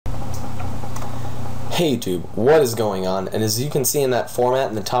Hey YouTube, what is going on? And as you can see in that format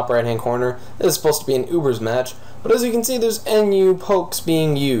in the top right hand corner, this is supposed to be an Ubers match, but as you can see there's NU pokes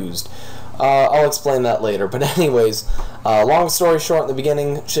being used. I'll explain that later, but anyways, long story short, in the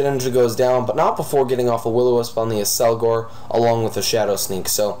beginning, Shit Ninja goes down, but not before getting off a Will-O-Wisp on the Acelgor, along with a Shadow Sneak.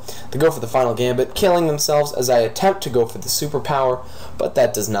 So, they go for the final gambit, killing themselves as I attempt to go for the superpower, but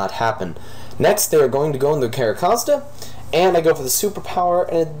that does not happen. Next, they are going to go into Caracasta, and I go for the superpower,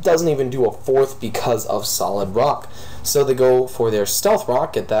 and it doesn't even do a fourth because of Solid Rock. So they go for their Stealth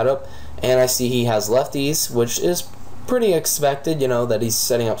Rock, get that up, and I see he has lefties, which is pretty expected, you know, that he's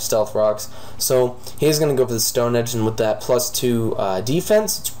setting up Stealth Rocks. So he's going to go for the Stone Edge, and with that +2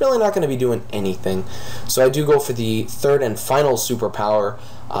 defense, it's really not going to be doing anything. So I do go for the third and final superpower.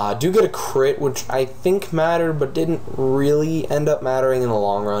 Do get a crit, which I think mattered, but didn't really end up mattering in the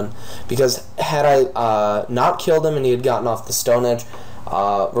long run, because had I not killed him and he had gotten off the Stone Edge,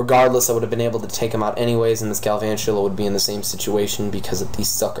 regardless, I would have been able to take him out anyways, and this Galvantula would be in the same situation because of the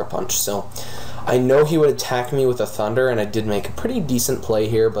Sucker Punch. So I know he would attack me with a Thunder, and I did make a pretty decent play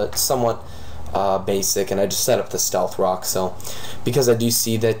here, but somewhat basic, and I just set up the Stealth Rock. So because I do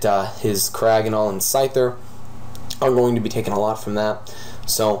see that his Kraganol and Scyther are going to be taking a lot from that,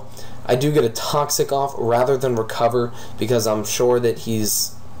 so I do get a Toxic off rather than recover, because I'm sure that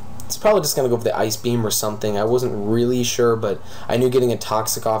he's probably just going to go for the Ice Beam or something. I wasn't really sure, but I knew getting a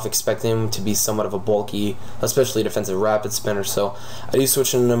Toxic off, expecting him to be somewhat of a bulky, especially defensive Rapid Spinner, so I do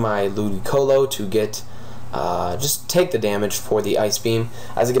switch into my Ludicolo to get, just take the damage for the Ice Beam,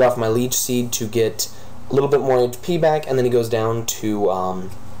 as I get off my Leech Seed to get a little bit more HP back, and then he goes down to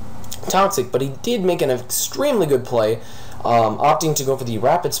Toxic, but he did make an extremely good play, opting to go for the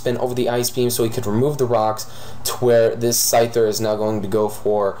Rapid Spin over the Ice Beam so he could remove the rocks, to where this Scyther is now going to go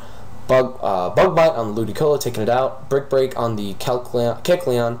for Bug Bite on the Ludicolo, taking it out, Brick Break on the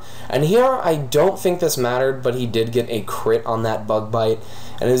Kecleon, and here I don't think this mattered, but he did get a crit on that Bug Bite,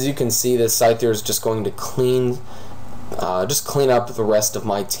 and as you can see, this Scyther is just going to clean up the rest of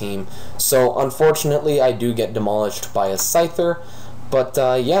my team. So unfortunately, I do get demolished by a Scyther, but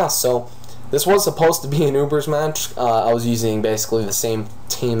yeah, so this was supposed to be an Ubers match. I was using basically the same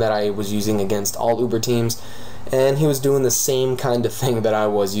team that I was using against all Uber teams, and he was doing the same kind of thing that I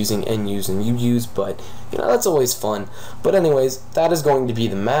was using NUs and UUs, but you know, that's always fun. But anyways, that is going to be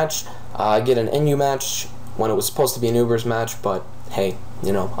the match. I get an NU match when it was supposed to be an Ubers match, but hey,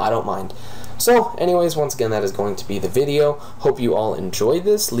 you know, I don't mind. So anyways, once again, that is going to be the video. Hope you all enjoyed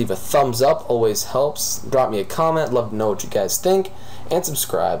this. Leave a thumbs up, always helps. Drop me a comment, love to know what you guys think, and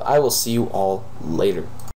subscribe. I will see you all later.